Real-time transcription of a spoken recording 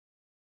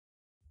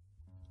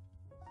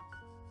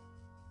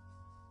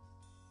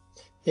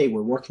Hey,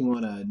 we're working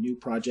on a new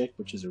project,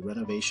 which is a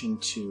renovation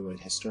to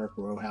a historic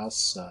row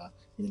house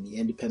in the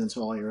Independence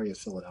Hall area of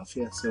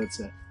Philadelphia. So it's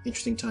an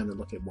interesting time to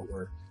look at what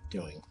we're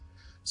doing.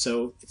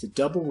 So it's a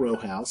double row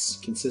house,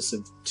 consists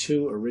of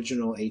two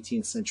original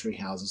 18th century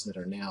houses that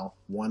are now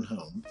one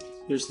home.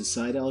 Here's the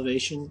side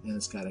elevation, and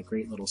it's got a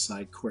great little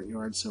side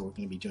courtyard. So we're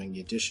going to be doing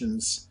the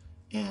additions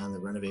and the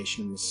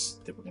renovations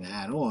that we're going to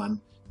add on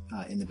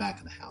in the back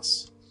of the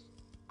house.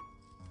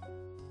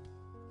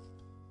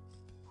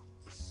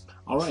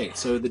 Alright,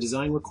 so the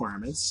design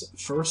requirements.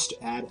 First,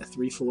 add a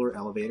 3-floor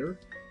elevator,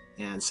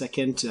 and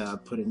second,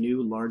 put a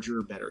new,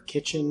 larger, better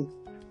kitchen,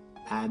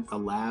 add a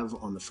lav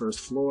on the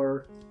first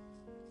floor,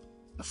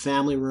 a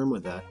family room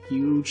with a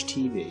huge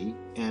TV,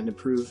 and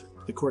improve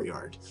the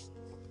courtyard.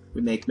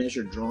 We make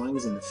measured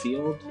drawings in the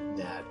field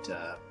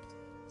that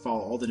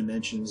follow all the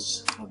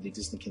dimensions of the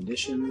existing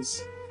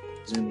conditions,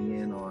 zooming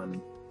in on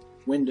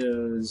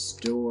windows,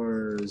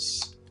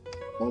 doors,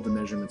 all the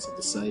measurements of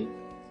the site.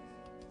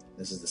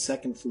 This is the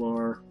second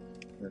floor.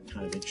 We're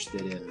kind of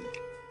interested in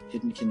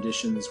hidden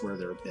conditions where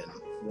there have been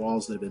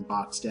walls that have been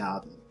boxed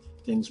out and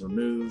things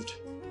removed.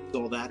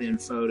 All that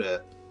info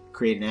to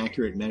create an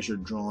accurate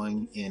measured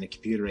drawing in a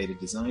computer-aided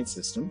design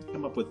system.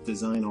 Come up with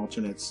design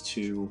alternates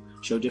to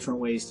show different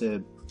ways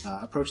to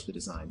approach the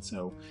design.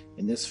 So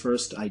in this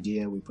first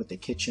idea, we put the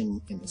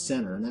kitchen in the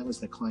center, and that was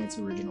the client's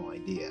original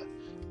idea.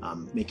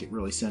 Make it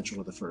really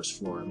central to the first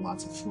floor and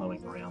lots of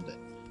flowing around it.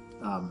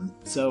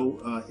 It's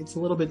a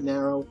little bit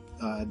narrow.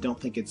 I don't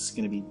think it's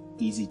going to be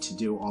easy to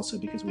do also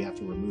because we have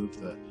to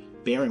remove the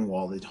bearing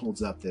wall that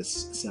holds up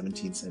this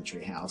 17th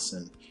century house,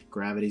 and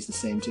gravity's the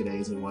same today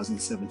as it was in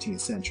the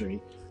 17th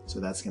century, so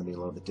that's going to be a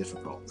little bit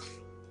difficult.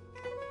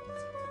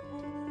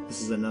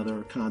 This is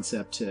another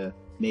concept to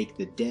make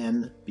the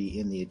den be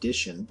in the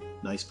addition,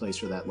 nice place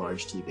for that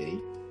large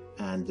TV,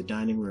 and the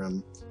dining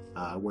room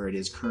where it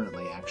is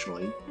currently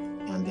actually,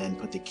 and then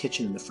put the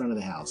kitchen in the front of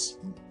the house.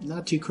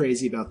 Not too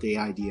crazy about the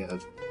idea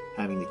of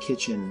having the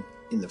kitchen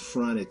in the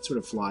front. It sort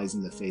of flies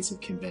in the face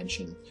of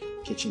convention.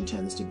 Kitchen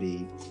tends to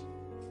be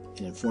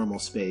an informal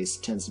space,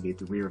 tends to be at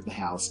the rear of the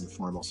house, and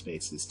formal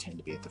spaces tend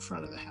to be at the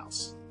front of the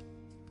house.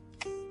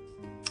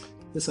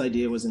 This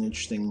idea was an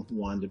interesting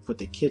one, to put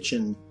the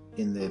kitchen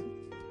in the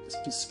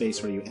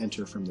space where you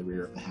enter from the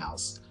rear of the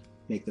house,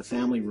 make the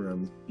family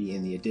room be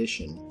in the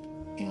addition,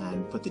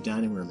 and put the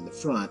dining room in the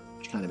front,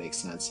 which kind of makes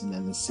sense, and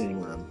then the sitting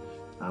room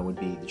would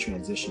be the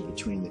transition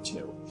between the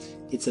two.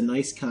 It's a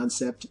nice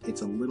concept.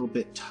 It's a little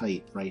bit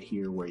tight right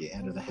here where you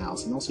enter the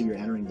house, and also you're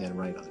entering then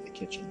right onto the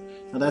kitchen.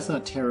 Now that's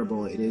not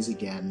terrible. It is,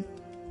 again,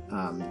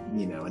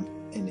 you know,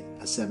 in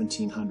a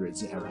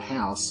 1700s era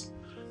house,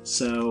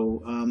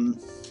 so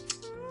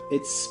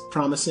it's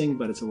promising,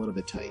 but it's a little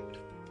bit tight.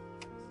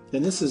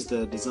 Then this is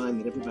the design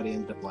that everybody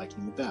ended up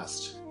liking the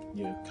best.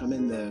 You come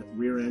in the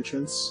rear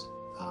entrance,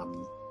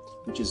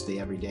 which is the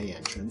everyday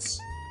entrance,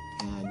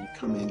 and you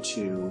come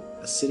into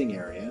a sitting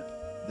area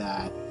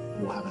that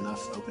will have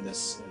enough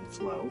openness and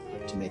flow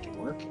to make it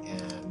work,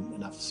 and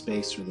enough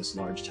space for this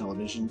large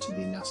television to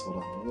be nestled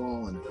on the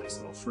wall in a nice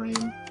little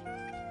frame.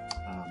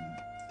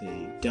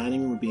 The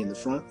dining room would be in the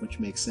front, which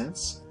makes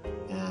sense,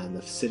 and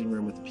the sitting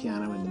room with the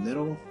piano in the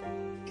middle,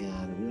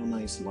 and a real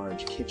nice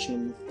large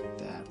kitchen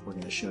that we're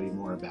going to show you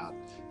more about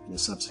in a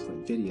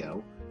subsequent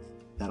video.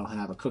 That'll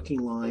have a cooking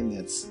line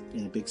that's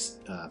in a big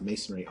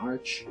masonry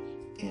arch,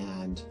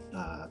 and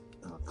a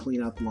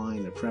cleanup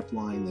line, a prep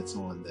line that's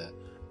on the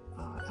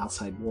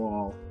outside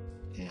wall,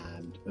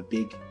 and a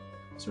big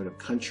sort of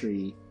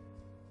country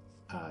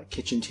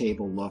kitchen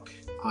table look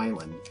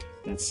island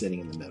that's sitting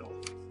in the middle.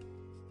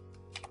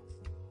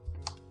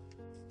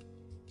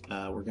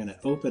 We're going to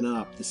open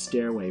up the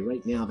stairway.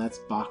 Right now that's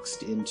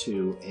boxed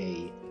into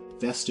a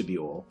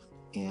vestibule,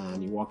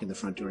 and you walk in the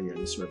front door and you're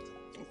in this sort of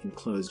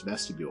enclosed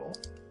vestibule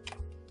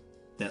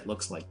that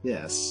looks like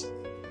this,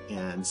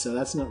 and so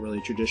that's not really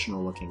a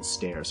traditional looking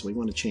stair, so we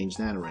want to change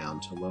that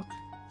around to look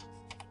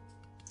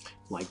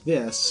like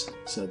this,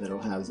 so that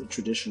it'll have a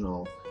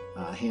traditional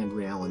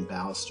handrail and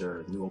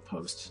baluster newel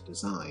post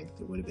design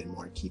that would have been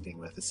more in keeping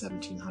with the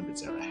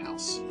 1700s era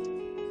house.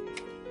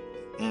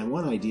 And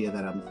one idea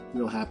that I'm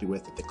real happy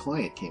with that the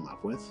client came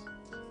up with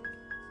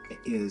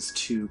is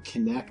to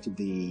connect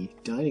the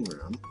dining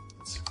room,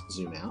 let's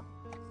zoom out,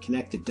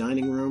 connect the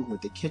dining room with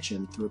the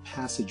kitchen through a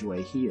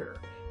passageway here.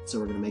 So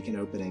we're going to make an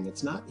opening.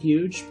 It's not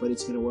huge, but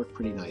it's going to work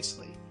pretty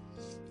nicely.